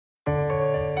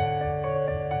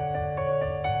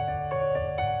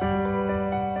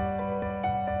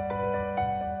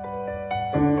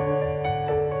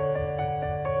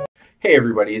Hey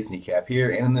everybody, it's Kneecap here,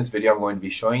 and in this video I'm going to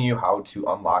be showing you how to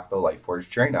unlock the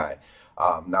Lightforged Draenei.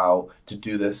 Now, to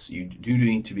do this, you do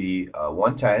need to be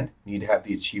 110. You need to have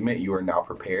the achievement You Are Now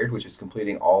Prepared, which is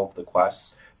completing all of the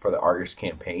quests for the Argus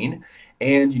campaign,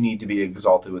 and you need to be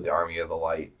exalted with the Army of the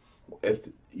Light. If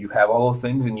you have all those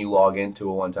things and you log into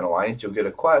a 110 Alliance, you'll get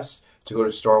a quest to go to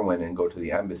Stormwind and go to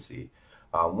the embassy.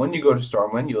 When you go to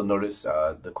Stormwind, you'll notice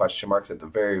the question marks at the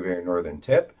very, very northern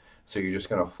tip, so you're just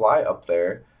going to fly up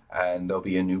there and there'll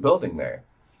be a new building there.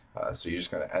 So you're just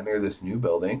going to enter this new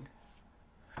building,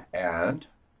 and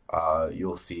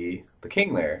you'll see the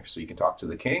king there. So you can talk to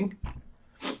the king,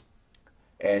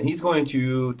 and he's going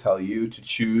to tell you to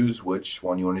choose which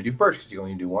one you want to do first, because you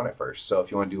only do one at first. So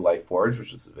if you want to do Lightforged,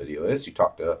 which is the video is, you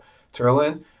talk to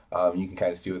Turlin. You can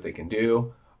kind of see what they can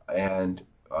do, and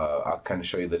I'll kind of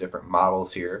show you the different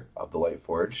models here of the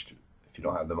Lightforged. If you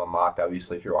don't have them unlocked,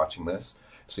 obviously, if you're watching this.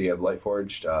 So you have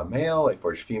Lightforged male,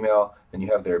 Lightforged female, and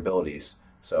you have their abilities.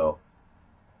 So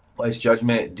Light's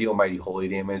Judgment, deal mighty holy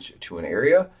damage to an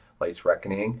area. Light's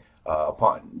Reckoning,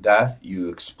 upon death, you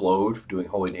explode, doing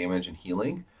holy damage and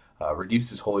healing.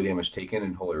 Reduces holy damage taken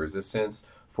and holy resistance.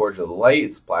 Forge of the Light,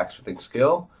 it's blacksmithing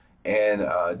skill. And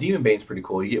Demon Bane's pretty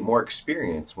cool. You get more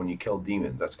experience when you kill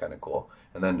demons. That's kind of cool.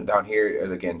 And then down here, it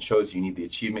again shows you need the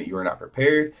achievement You Are Not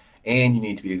Prepared, and you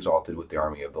need to be exalted with the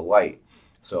Army of the Light.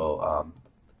 So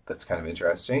that's kind of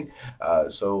interesting.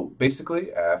 So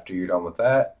basically, after you're done with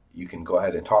that, you can go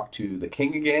ahead and talk to the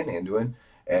king again, Anduin,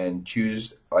 and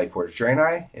choose Lightforged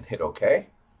Draenei and hit OK.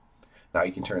 Now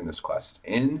you can turn this quest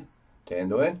in to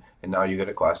Anduin, and now you get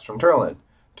a quest from Turlin.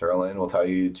 Turlin will tell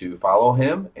you to follow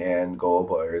him and go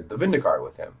aboard the Vindicar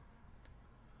with him.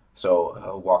 So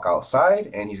he'll walk outside,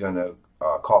 and he's going to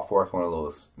call forth one of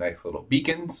those nice little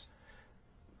beacons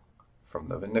from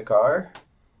the Vindicar.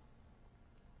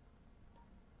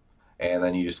 And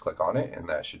then you just click on it, and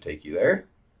that should take you there.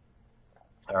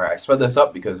 All right, I sped this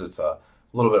up because it's a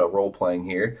little bit of role playing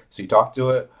here. So you talk to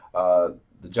it,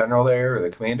 the general there, or the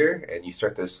commander, and you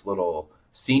start this little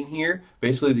scene here.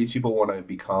 Basically, these people want to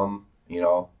become,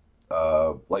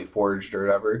 Lightforged or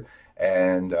whatever.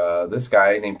 And this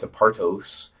guy named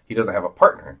Tapartos, he doesn't have a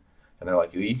partner. And they're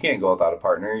like, you can't go without a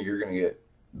partner. You're going to get,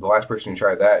 the last person who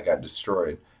tried that got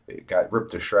destroyed. It got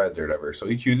ripped to shreds or whatever. So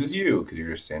he chooses you because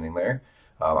you're just standing there.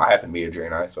 I happen to be a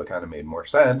Draenei, so it kind of made more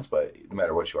sense, but no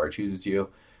matter what you are, it chooses you.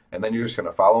 And then you're just going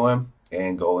to follow him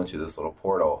and go into this little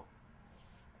portal.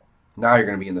 Now you're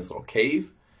going to be in this little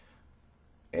cave,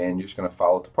 and you're just going to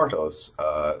follow Tapartos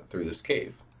through this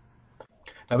cave.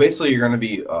 Now basically you're going to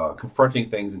be confronting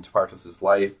things in Tapartos'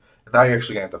 life, and now you're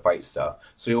actually going to have to fight stuff.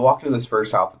 So you'll walk into this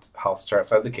first house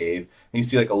outside the cave, and you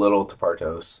see like a little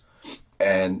Tapartos,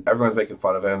 and everyone's making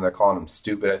fun of him. They're calling him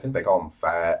stupid. I think they call him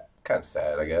fat. Kind of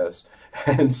sad, I guess.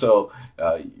 And so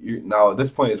now at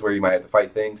this point is where you might have to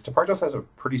fight things. Tapartos has a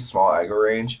pretty small aggro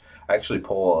range. I actually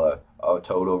pull a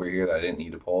toad over here that I didn't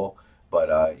need to pull,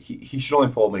 but he should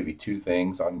only pull maybe 2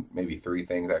 things, on maybe 3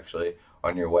 things actually,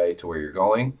 on your way to where you're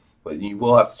going. But you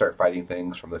will have to start fighting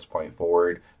things from this point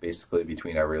forward, basically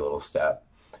between every little step.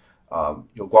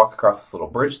 You'll walk across this little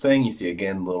bridge thing. You see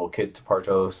again little kid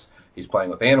Tapartos. He's playing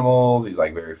with animals. He's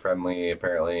like very friendly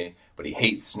apparently, but he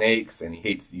hates snakes, and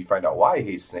you find out why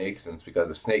he hates snakes, and it's because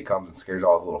a snake comes and scares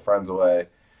all his little friends away,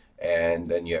 and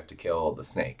then you have to kill the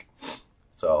snake.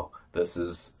 So this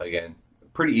is again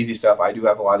pretty easy stuff. I do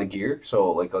have a lot of gear, so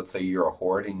like let's say you're a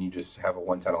horde and you just have a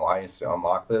 110 alliance to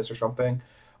unlock this or something.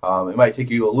 It might take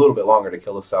you a little bit longer to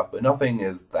kill the stuff, but nothing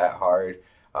is that hard.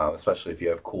 Especially if you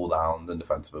have cooldowns and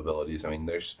defensive abilities. I mean,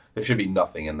 there should be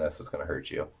nothing in this that's going to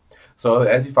hurt you. So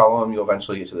as you follow him, you'll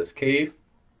eventually get to this cave,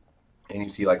 and you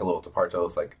see like a little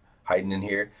Tapartos like hiding in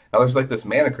here. Now there's like this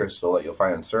mana crystal that you'll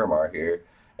find in Suramar here,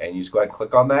 and you just go ahead and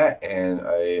click on that, and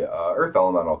a earth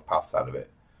elemental pops out of it.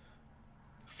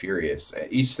 Furious.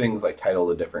 Each thing's like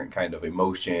titled a different kind of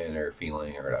emotion or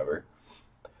feeling or whatever.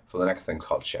 So the next thing's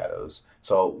called Shadows.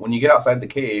 So when you get outside the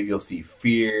cave, you'll see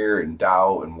fear and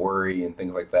doubt and worry and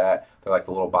things like that. They're like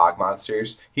the little bog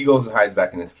monsters. He goes and hides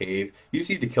back in his cave. You just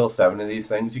need to kill 7 of these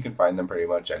things. You can find them pretty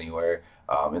much anywhere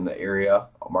in the area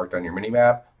marked on your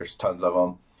minimap. There's tons of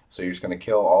them. So you're just going to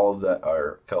kill all of the,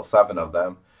 or kill 7 of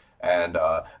them. And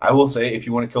I will say, if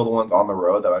you want to kill the ones on the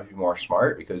road, that might be more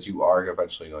smart, because you are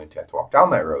eventually going to have to walk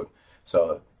down that road.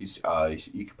 So you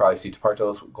can probably see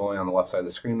Tapartos going on the left side of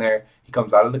the screen there. He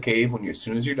comes out of the cave as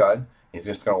soon as you're done. He's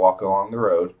just going to walk along the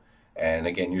road. And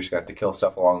again, you're just going to have to kill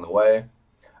stuff along the way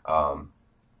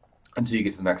until you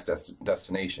get to the next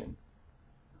destination.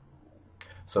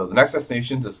 So the next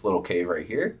destination is this little cave right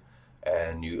here.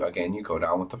 And you go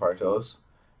down with Tapartos.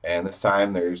 And this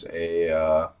time there's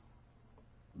a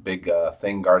big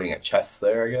thing guarding a chest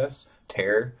there, I guess.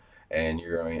 Tear. And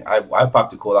you're going. I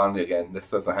popped a cooldown again.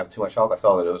 This doesn't have too much health. I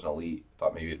saw that it was an elite.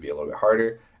 Thought maybe it'd be a little bit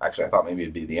harder. Actually, I thought maybe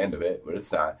it'd be the end of it, but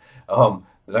it's not. The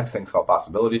next thing's called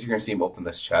possibilities. You're gonna see him open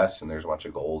this chest, and there's a bunch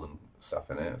of gold and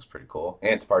stuff in it. It's pretty cool.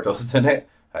 And Partos is in it.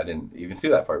 I didn't even see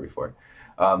that part before.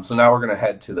 So now we're gonna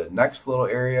head to the next little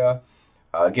area.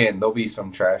 Again, there'll be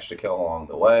some trash to kill along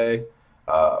the way.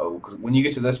 When you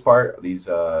get to this part, these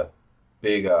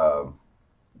big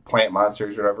plant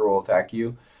monsters or whatever will attack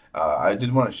you. I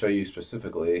did want to show you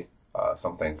specifically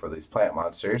something for these plant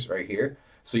monsters right here.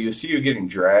 So you see you're getting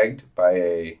dragged by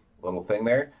a little thing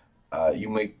there.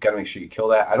 Gotta make sure you kill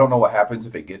that. I don't know what happens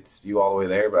if it gets you all the way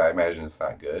there, but I imagine it's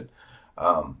not good.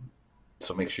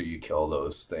 So make sure you kill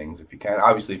those things if you can.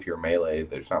 Obviously, if you're melee,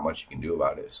 there's not much you can do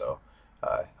about it. So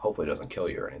hopefully it doesn't kill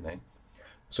you or anything.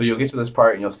 So you'll get to this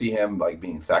part and you'll see him like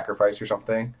being sacrificed or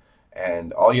something.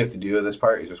 And all you have to do at this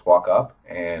part is just walk up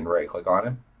and right click on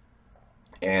him.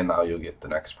 And now you'll get the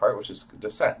next part, which is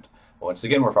descent. Once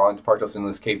again, we're following Partos in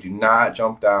this cave. Do not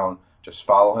jump down. Just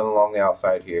follow him along the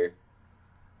outside here.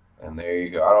 And there you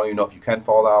go. I don't even know if you can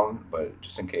fall down, but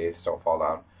just in case, don't fall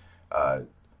down.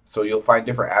 So you'll find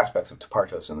different aspects of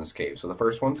Partos in this cave. So the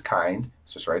first one's kind.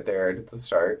 It's just right there at the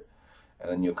start. And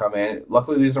then you'll come in.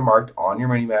 Luckily, these are marked on your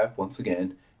mini-map once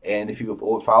again. And if you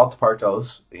follow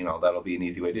Partos, that'll be an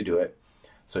easy way to do it.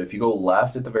 So if you go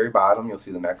left at the very bottom, you'll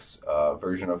see the next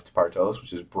version of Partos,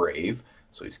 which is brave.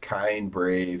 So he's kind,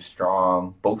 brave,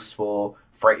 strong, boastful,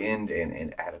 frightened, and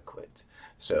inadequate.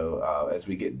 So as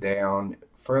we get down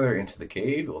further into the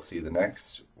cave, we'll see the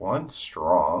next one,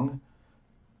 strong,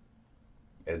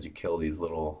 as you kill these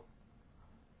little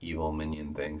evil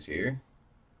minion things here.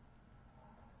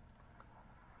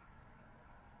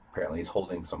 Apparently he's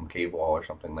holding some cave wall or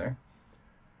something there.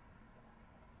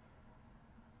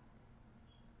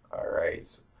 Alright,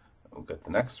 so we'll get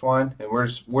the next one. And we're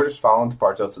just following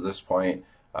Partos at this point.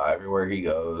 Everywhere he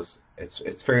goes.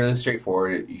 It's fairly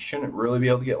straightforward. You shouldn't really be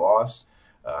able to get lost.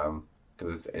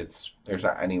 Because there's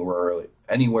not anywhere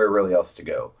really else to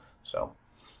go. So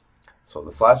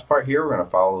this last part here, we're gonna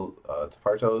follow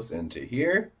Partos into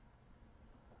here.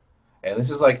 And this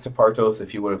is like Partos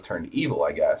if he would have turned evil,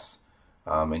 I guess.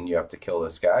 And you have to kill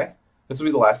this guy. This will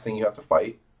be the last thing you have to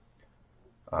fight.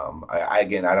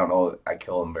 Again, I don't know. I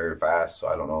kill him very fast, so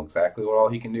I don't know exactly what all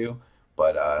he can do.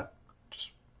 But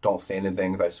just don't stand in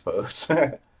things, I suppose.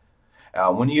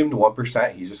 When you give him to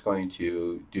 1%, he's just going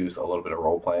to do a little bit of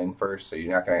role playing first, so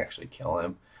you're not going to actually kill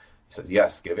him. He says,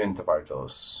 "Yes, give in to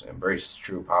Partos. Embrace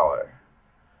true power."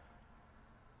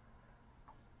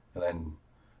 And then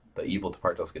the evil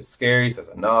Partos gets scared. He says,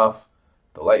 "Enough.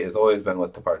 The light has always been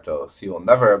with Partos. He will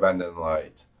never abandon the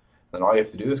light." Then all you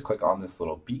have to do is click on this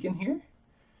little beacon here.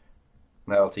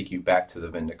 And that'll take you back to the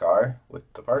Vindicar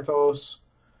with Partos.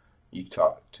 You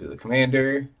talk to the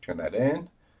commander, turn that in.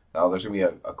 Now there's going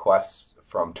to be a quest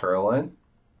from Turlin.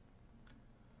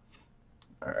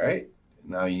 Alright,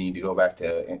 now you need to go back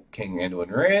to King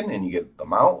Anduin Rin and you get the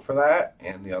mount for that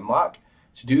and the unlock.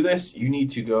 To do this, you need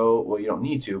to go, well, you don't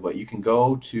need to, but you can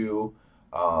go to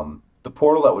the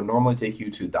portal that would normally take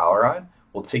you to Dalaran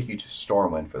will take you to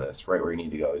Stormwind for this, right where you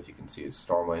need to go. As you can see, it's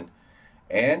Stormwind.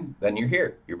 And then you're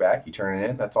here. You're back. You turn it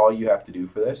in. That's all you have to do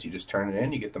for this. You just turn it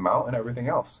in. You get the mount and everything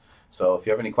else. So if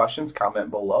you have any questions, comment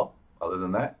below. Other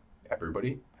than that,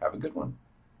 everybody have a good one.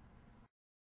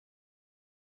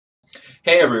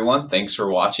 Hey everyone, thanks for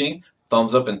watching.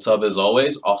 Thumbs up and sub as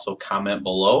always. Also comment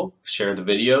below. Share the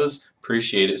videos.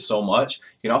 Appreciate it so much.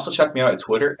 You can also check me out at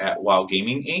Twitter at WoW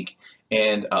Gaming Inc.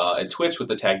 and at Twitch with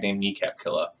the tag name Kneecap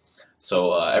Killa.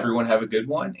 So everyone have a good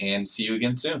one and see you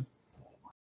again soon.